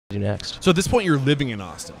do next. So at this point, you're living in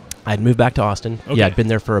Austin. I'd moved back to Austin. Okay. Yeah, I'd been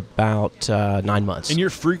there for about 9 months. And you're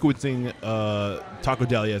frequenting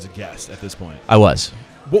Tacodeli as a guest at this point. I was.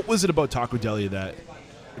 What was it about Tacodeli that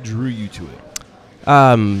drew you to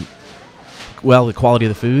it? Well, the quality of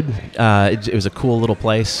the food. It was a cool little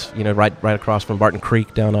place, right across from Barton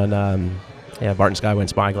Creek down on Barton Skyway and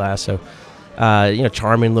Spyglass. So,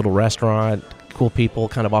 charming little restaurant, cool people,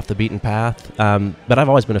 kind of off the beaten path. But I've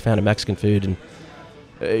always been a fan of Mexican food, and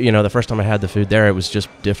the first time I had the food there, it was just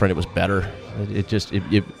different. It was better.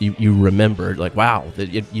 You remembered, like, wow,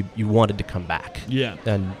 you wanted to come back. Yeah.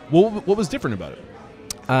 And what was different about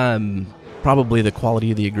it? Probably the quality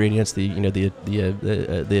of the ingredients, the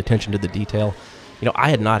attention to the detail. I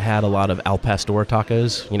had not had a lot of al pastor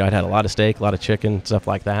tacos. I'd had a lot of steak, a lot of chicken, stuff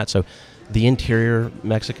like that. So the interior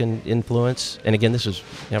Mexican influence, and again, this is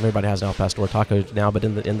everybody has an al pastor taco now, but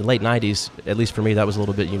in the late '90s, at least for me, that was a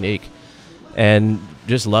little bit unique, and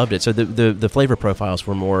just loved it. So the flavor profiles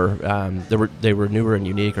were more they were newer and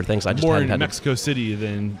unique, or things I just more hadn't in had. Mexico City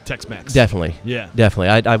than Tex-Mex. Definitely. Yeah.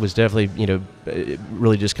 Definitely. I was definitely,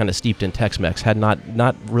 really just kind of steeped in Tex-Mex. Had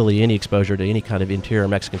not really any exposure to any kind of interior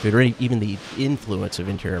Mexican food, or even the influence of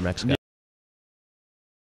interior Mexican.